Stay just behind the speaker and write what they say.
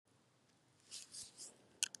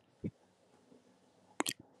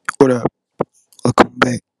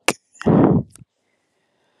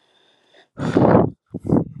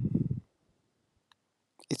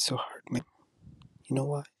It's so hard, man. You know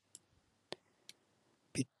why?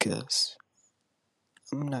 Because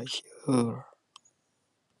I'm not sure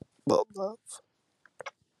about love.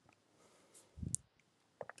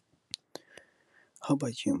 How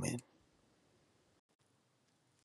about you, man?